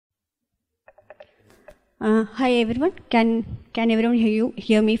Hi everyone. Can everyone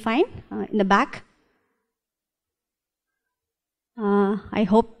hear me fine in the back? I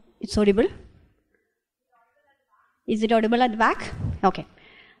hope it's audible. Is it audible at the back? Okay.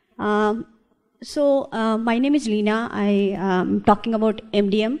 My name is Leena. I am talking about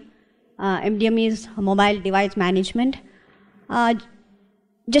MDM. MDM is mobile device management.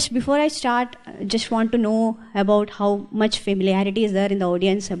 Just before I start, just want to know about how much familiarity is there in the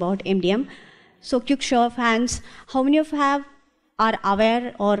audience about MDM. So quick show of hands, how many of you are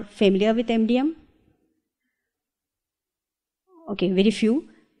aware or familiar with MDM? Okay, very few.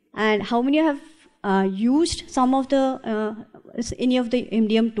 And how many have used some of the, any of the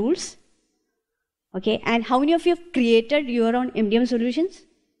MDM tools? Okay, and how many of you have created your own MDM solutions?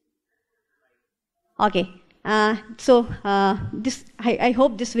 Okay, I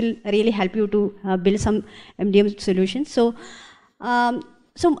hope this will really help you to build some MDM solutions.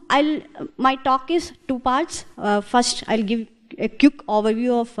 My talk is two parts. First, I'll give a quick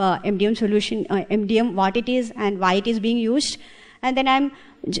overview of MDM solution, MDM, what it is and why it is being used. And then I'm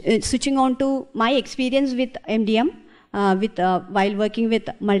switching on to my experience with MDM while working with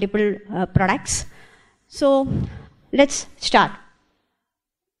multiple products. So let's start.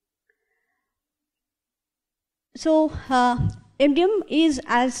 So MDM is,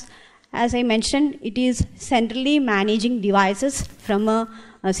 as I mentioned, it is centrally managing devices from a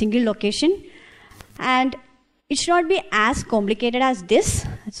single location, and it should not be as complicated as this.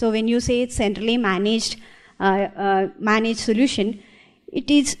 So when you say it's centrally managed solution,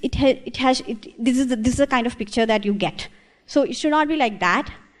 this is the kind of picture that you get. So it should not be like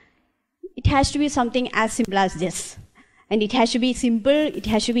that. It has to be something as simple as this, and it has to be simple. It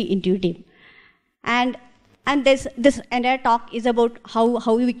has to be intuitive, and this entire talk is about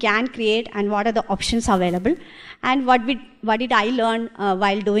how we can create and what are the options available, and what did I learn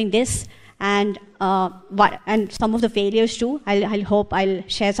while doing this, and some of the failures too. I'll hope I'll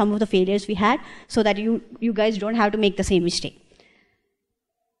share some of the failures we had so that you guys don't have to make the same mistake.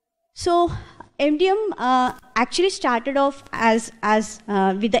 So MDM actually started off as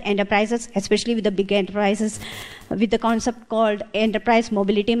with the enterprises, especially with the big enterprises, with the concept called enterprise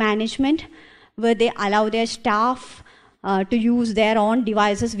mobility management, where they allow their staff to use their own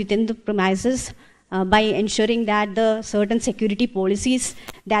devices within the premises by ensuring that the certain security policies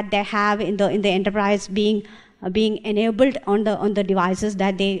that they have in the enterprise being enabled on the devices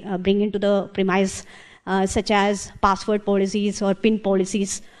that they bring into the premise, such as password policies or PIN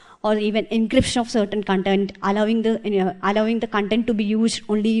policies, or even encryption of certain content, allowing the content to be used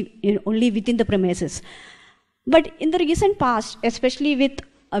only within the premises. But in the recent past, especially with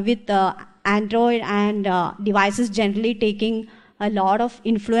Android and devices generally taking a lot of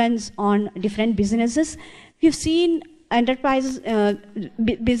influence on different businesses, we've seen enterprises,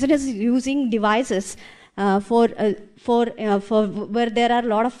 businesses using devices for where there are a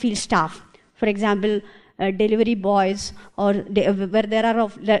lot of field staff. For example, delivery boys, or where there are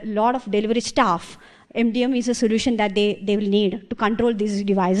a lot of delivery staff. MDM is a solution that they will need to control these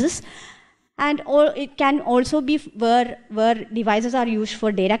devices. And it can also be where devices are used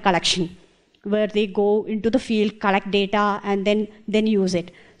for data collection, where they go into the field, collect data, and then use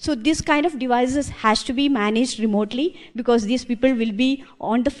it. So this kind of devices has to be managed remotely, because these people will be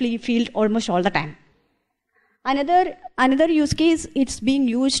on the field almost all the time. Another use case it's being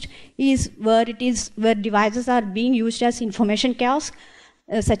used is where devices are being used as information kiosk,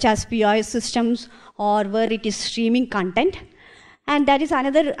 such as POS systems, or where it is streaming content. And that is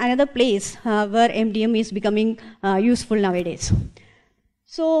another place where MDM is becoming useful nowadays.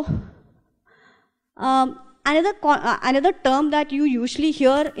 So another term that you usually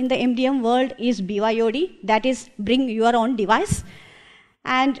hear in the MDM world is BYOD, that is bring your own device.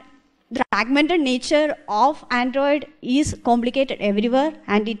 And the fragmented nature of Android is complicated everywhere,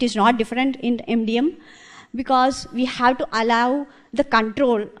 and it is not different in MDM, because we have to allow the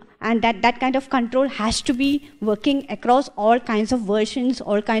control, and that kind of control has to be working across all kinds of versions,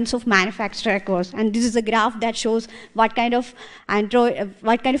 all kinds of manufacturer across. And this is a graph that shows what kind of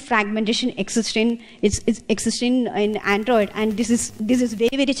fragmentation exists in Android, and this is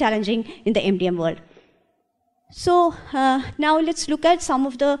very, very challenging in the MDM world. So now let's look at some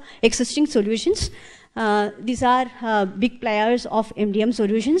of the existing solutions. These are big players of MDM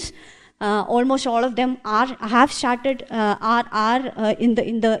solutions. Almost all of them have started in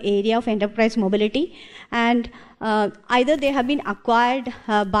the area of enterprise mobility, and either they have been acquired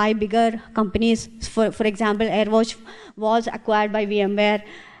by bigger companies. For example, AirWatch was acquired by VMware,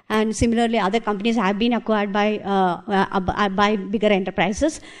 and similarly other companies have been acquired by bigger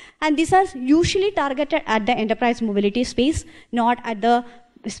enterprises. And these are usually targeted at the enterprise mobility space, not at the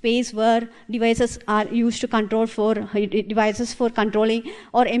space where devices are used to control for devices for controlling,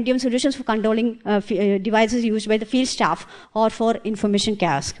 or MDM solutions for controlling devices used by the field staff or for information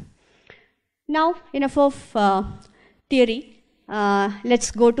kiosk. Now, enough of theory.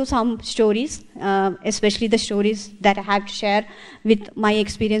 Let's go to some stories, especially the stories that I have to share with my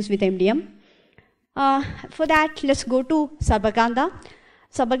experience with MDM. For that, let's go to Sabaganda.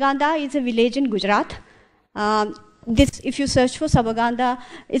 Sabaganda is a village in Gujarat. If you search for Sabaganda,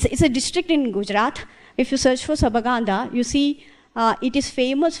 it's a district in Gujarat. If you search for Sabaganda, you see it is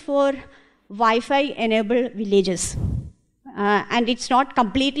famous for Wi-Fi-enabled villages. And it's not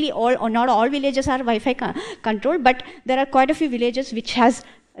completely all, or not all villages are Wi-Fi controlled, but there are quite a few villages which has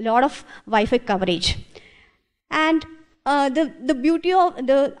a lot of Wi-Fi coverage. And the beauty of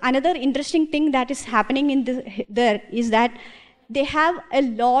another interesting thing that is happening in there is that they have a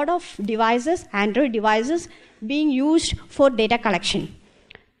lot of devices, Android devices, being used for data collection.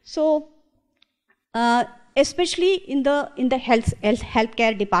 So, especially in the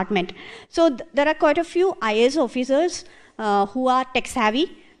healthcare department. So there are quite a few IAS officers who are tech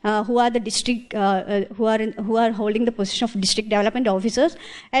savvy, who are the district, who are holding the position of district development officers,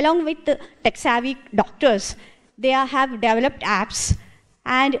 along with the tech savvy doctors. They have developed apps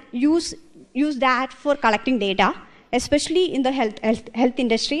and use that for collecting data, especially in the health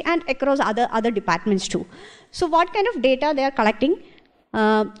industry and across other departments too. So what kind of data they are collecting?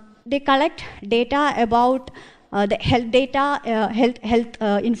 They collect data about the health data,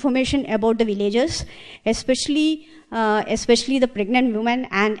 health information about the villagers, especially the pregnant women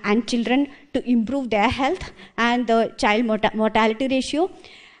and children, to improve their health and the child mortality ratio.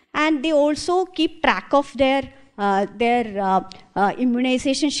 And they also keep track of their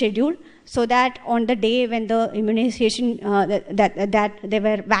immunization schedule, so that on the day when the immunization, that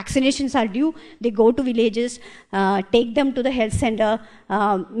their vaccinations are due, they go to villages, take them to the health center,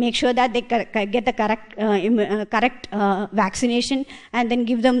 make sure that they get the correct vaccination, and then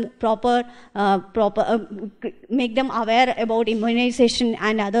give them proper, make them aware about immunization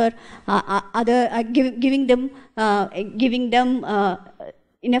and giving them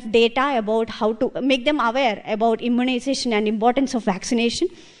enough data about how to make them aware about immunization and importance of vaccination.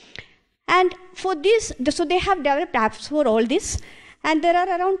 And for this, so they have developed apps for all this, and there are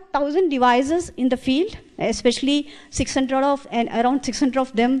around 1,000 devices in the field, especially around 600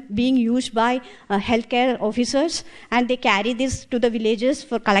 of them being used by healthcare officers, and they carry this to the villages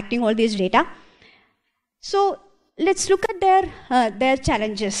for collecting all this data. So let's look at their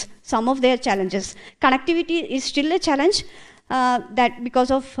challenges, some of their challenges. Connectivity is still a challenge. That because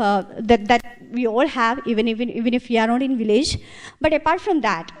of that we all have, even if we are not in village. But apart from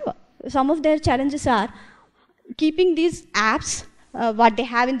that, some of their challenges are keeping these apps, what they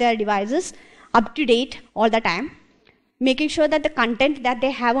have in their devices, up to date all the time, making sure that the content that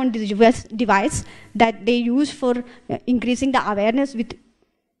they have on this device that they use for increasing the awareness with.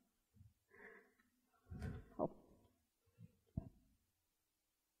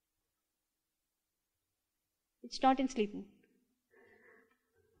 It's not in sleeping.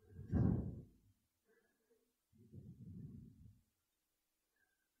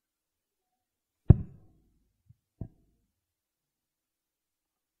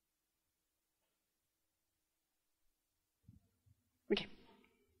 Okay.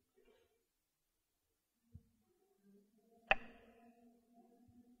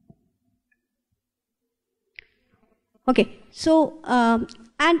 Okay, so,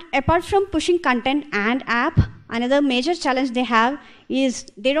 and apart from pushing content and app, another major challenge they have is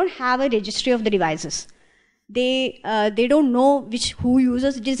they don't have a registry of the devices. They don't know who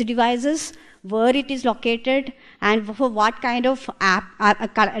uses these devices, where it is located, and for what kind of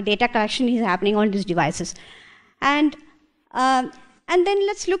data collection is happening on these devices. And then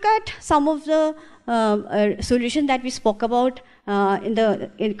let's look at some of the solutions that we spoke about in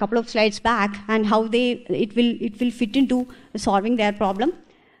a couple of slides back, and how it will fit into solving their problem.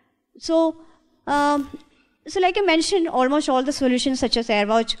 So like I mentioned, almost all the solutions such as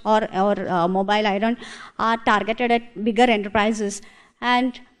AirWatch or Mobile Iron are targeted at bigger enterprises,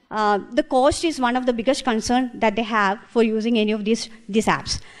 and the cost is one of the biggest concerns that they have for using any of these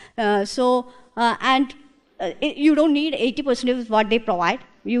apps. You don't need 80% of what they provide.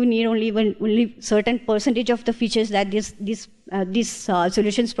 You need only certain percentage of the features that these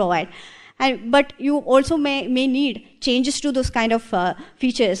solutions provide. But you also may need changes to those kind of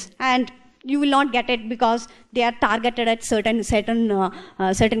features, and you will not get it because they are targeted at certain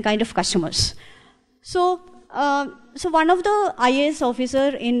kind of customers. So one of the IAS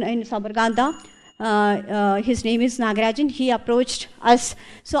officer in Sabarkanda, his name is Nagarajan, he approached us.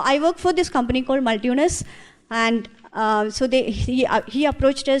 So I work for this company called Multunus, and he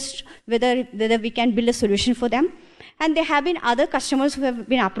approached us whether we can build a solution for them. And there have been other customers who have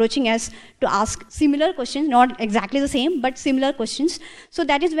been approaching us to ask similar questions, not exactly the same, but similar questions. So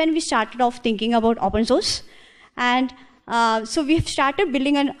that is when we started off thinking about open source. And so we have started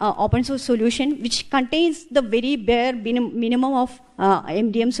building an open source solution which contains the very bare minimum of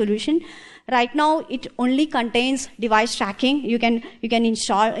MDM solution. Right now, it only contains device tracking. You can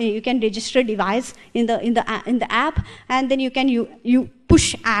install, you can register a device in the app, and then you can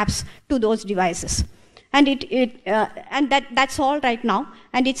push apps to those devices. And that's all right now,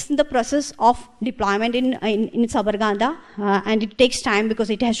 and it's in the process of deployment in Sabarganda, and it takes time because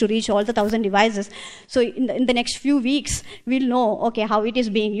it has to reach all the 1,000 devices. So in the next few weeks, we'll know, okay, how it is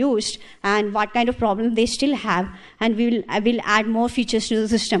being used and what kind of problem they still have, and we'll add more features to the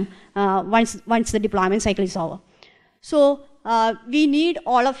system once the deployment cycle is over. So we need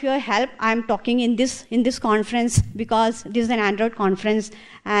all of your help. I'm talking in this conference because this is an Android conference,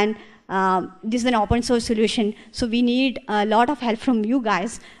 and this is an open source solution, so we need a lot of help from you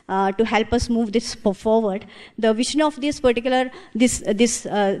guys to help us move this forward. The vision of this particular this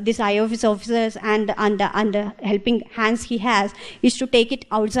IOFIS officers and the helping hands he has is to take it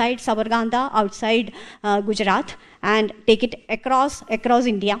outside Sabarganda, outside Gujarat, and take it across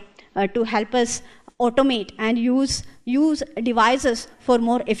India to help us automate and use devices for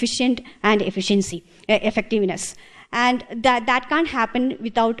more efficient and effectiveness. And that can't happen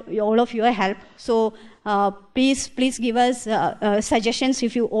without all of your help. So please give us suggestions.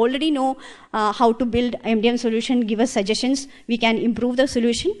 If you already know how to build MDM solution, give us suggestions. We can improve the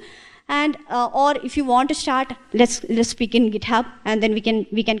solution. And or if you want to start, let's speak in GitHub, and then we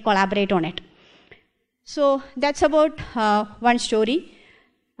can collaborate on it. So that's about one story.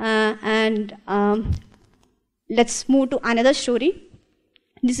 And let's move to another story.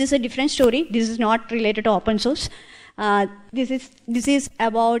 This is a different story. This is not related to open source. This is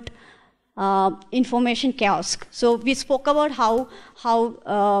about information kiosk. So we spoke about how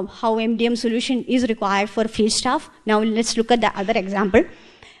MDM solution is required for field staff. Now let's look at the other example.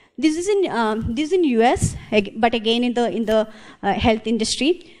 This is in US, but again in the health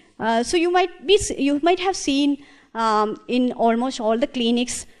industry. So you might have seen in almost all the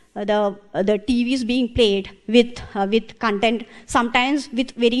clinics the TVs being played with content, sometimes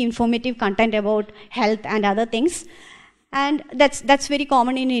with very informative content about health and other things, and that's very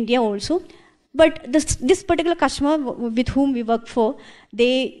common in India also. But this particular customer with whom we worked for,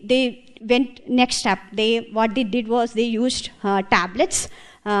 they went next step. What they did was they used tablets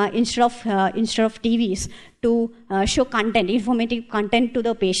instead of TVs to show content, informative content to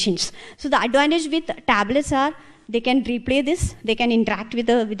the patients. So the advantage with tablets are they can replay this, they can interact with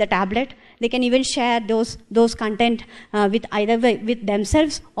the tablet, they can even share those content with either with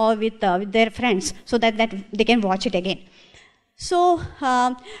themselves or with their friends, so that they can watch it again. So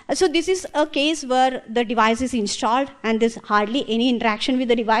this is a case where the device is installed and there's hardly any interaction with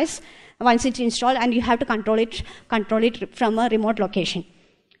the device once it's installed, and you have to control it from a remote location.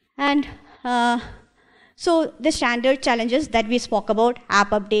 And so the standard challenges that we spoke about,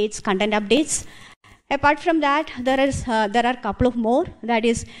 app updates, content updates. Apart from that, there are a couple of more. That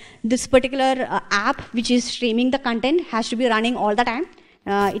is, this particular app which is streaming the content has to be running all the time.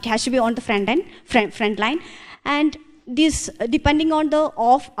 It has to be on the front line, and this, depending on the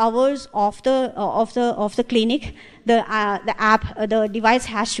off hours of the clinic, the device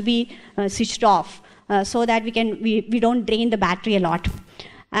has to be switched off so that we don't drain the battery a lot.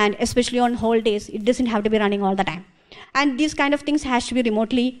 And especially on holidays, it doesn't have to be running all the time. And these kind of things has to be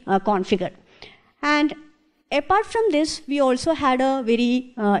remotely configured. And apart from this, we also had a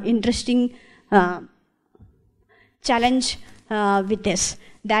very interesting challenge with this.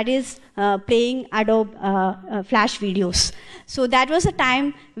 That is playing Adobe Flash videos. So that was a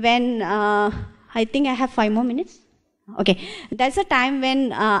time when, I think I have 5 more minutes. Okay, that's a time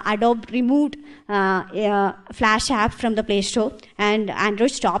when Adobe removed Flash app from the Play Store, and Android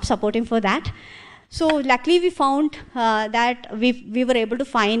stopped supporting for that. So luckily we found that we were able to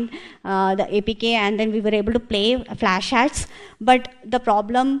find the APK, and then we were able to play Flash ads. But the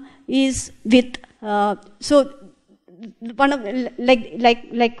problem is with so one of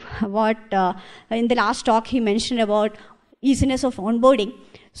like what in the last talk he mentioned about easiness of onboarding.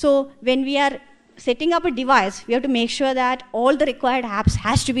 So when we are setting up a device, we have to make sure that all the required apps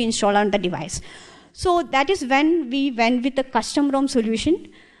has to be installed on the device. So that is when we went with the custom ROM solution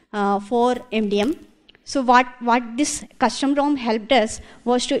for MDM. So what this custom ROM helped us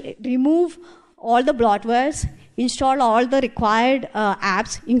was to remove all the bloatwares, install all the required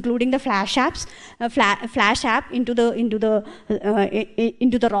apps, including the Flash apps, Flash app into the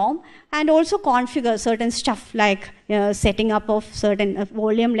ROM, and also configure certain stuff like setting up of certain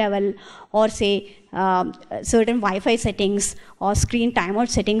volume level, or say certain Wi-Fi settings or screen timeout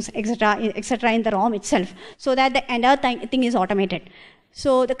settings, etc., in the ROM itself, so that the entire thing is automated.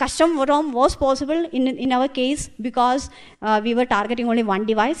 So the custom ROM was possible in our case because we were targeting only one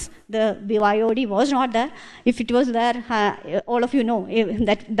device. The BYOD was not there. If it was there, all of you know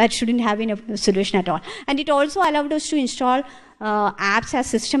that shouldn't have been a solution at all. And it also allowed us to install apps as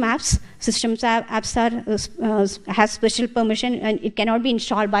system apps. Apps has special permission, and it cannot be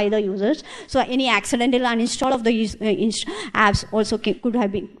installed by the users. So any accidental uninstall of the apps also could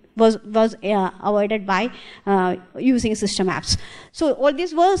have been was avoided by using system apps. So all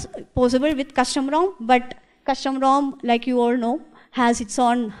this was possible with custom ROM, but custom ROM, like you all know, has its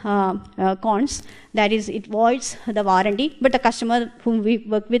own cons. That is, it voids the warranty, but the customer whom we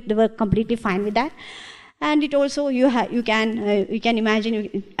work with, they were completely fine with that. And it also, you can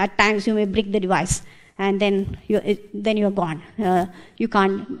imagine, at times you may break the device, and then you're gone. You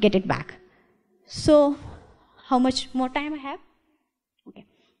can't get it back. So how much more time I have? Okay.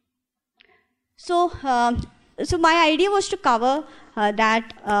 So, so my idea was to cover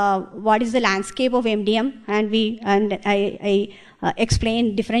what is the landscape of MDM, and I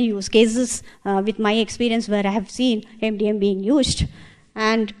explained different use cases with my experience where I have seen MDM being used.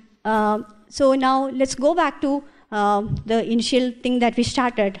 And so now let's go back to the initial thing that we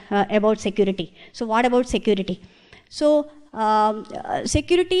started about security. So what about security? So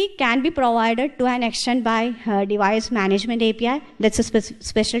security can be provided to an extent by device management API. That's a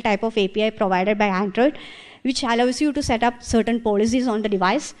special type of API provided by Android, which allows you to set up certain policies on the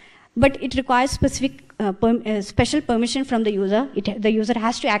device, but it requires specific special permission from the user. The user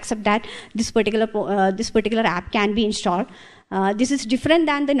has to accept that this particular app can be installed. This is different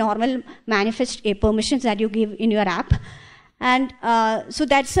than the normal manifest permissions that you give in your app. And so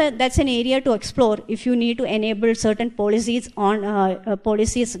that's an area to explore if you need to enable certain policies on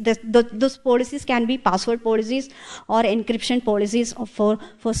policies. Those policies can be password policies or encryption policies for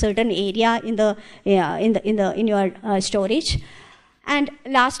certain area in your storage. And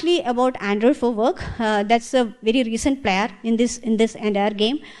lastly, about Android for Work, that's a very recent player in this entire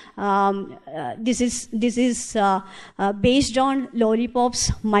game. This is based on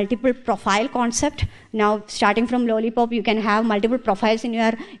Lollipop's multiple profile concept. Now, starting from Lollipop, you can have multiple profiles in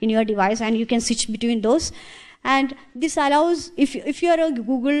your device, and you can switch between those. And this allows, if you are a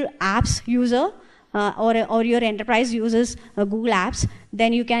Google Apps user or your enterprise uses Google Apps,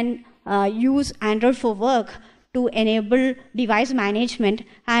 then you can use Android for Work to enable device management,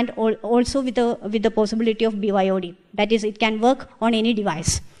 and also with the possibility of BYOD. That is, it can work on any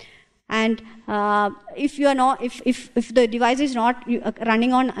device. And if the device is not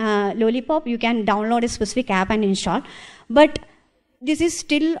running on Lollipop, you can download a specific app and install. But this is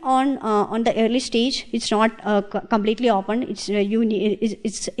still on the early stage. It's not completely open. It's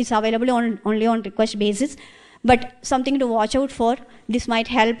available only on request basis. But something to watch out for. This might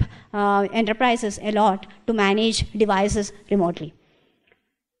help enterprises a lot to manage devices remotely.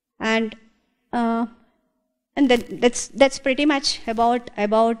 And that's pretty much about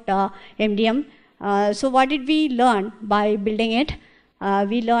MDM. So what did we learn by building it?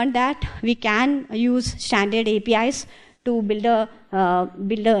 We learned that we can use standard APIs to build a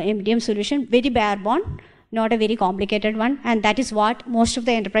MDM solution, very bare bone, not a very complicated one, and that is what most of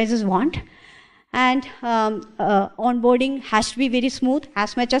the enterprises want. And onboarding has to be very smooth,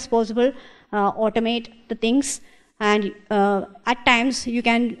 as much as possible. Automate the things, and at times you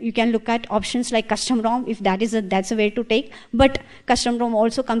can look at options like custom ROM if that's a way to take. But custom ROM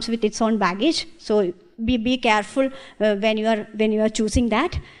also comes with its own baggage, so be careful when you are choosing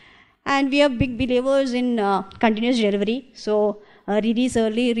that. And we are big believers in continuous delivery. So release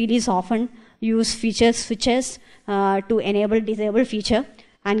early, release often. Use feature switches to enable disable feature,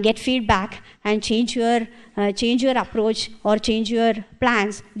 and get feedback and change your approach or change your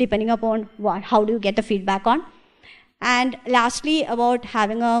plans depending upon how do you get the feedback on. And lastly, about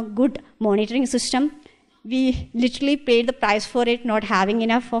having a good monitoring system. We literally paid the price for it, not having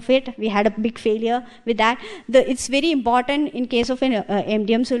enough of it. We had a big failure with that. It's very important in case of an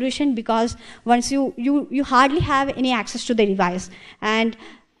MDM solution, because once you hardly have any access to the device, and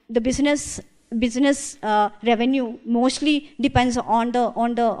the business revenue mostly depends on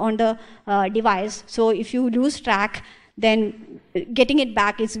the device. So if you lose track, then getting it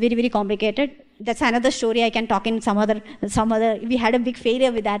back is very, very complicated. That's another story I can talk in some other. We had a big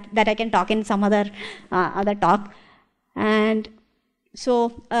failure with that I can talk in some other talk. And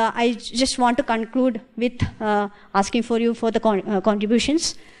So I just want to conclude with asking for you for the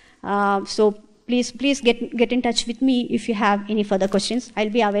contributions. So please get in touch with me if you have any further questions. I'll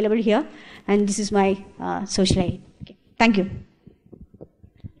be available here, and this is my social ID. Okay. Thank you.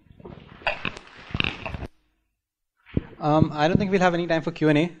 I don't think we'll have any time for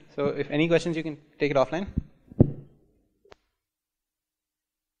Q&A. So if any questions, you can take it offline.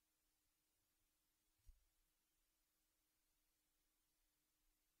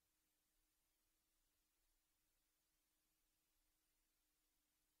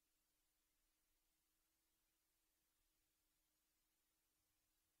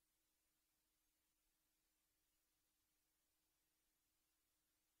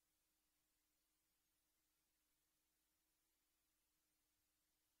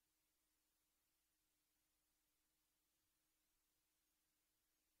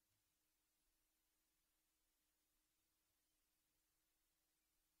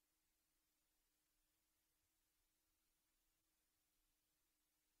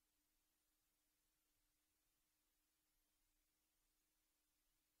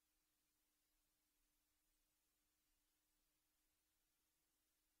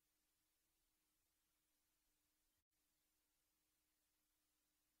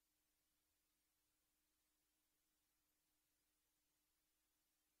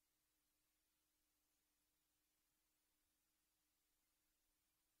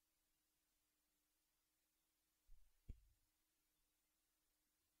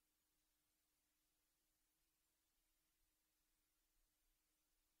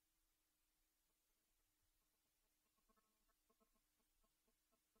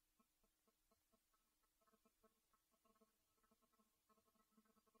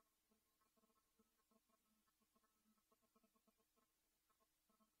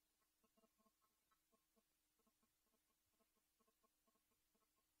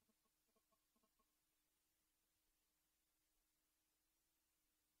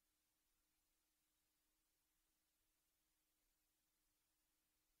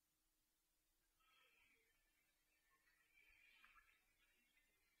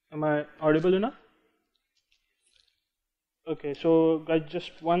 Am I audible enough? Okay, so guys,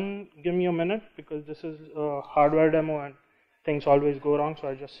 give me a minute, because this is a hardware demo and things always go wrong, so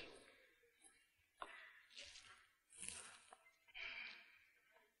I just...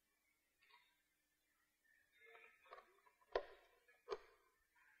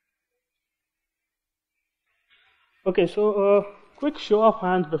 Okay, so quick show of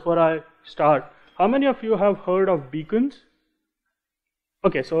hands before I start. How many of you have heard of beacons?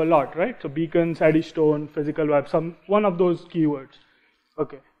 Okay, so a lot, right? So beacons, Eddystone, physical web, one of those keywords.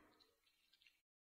 Okay.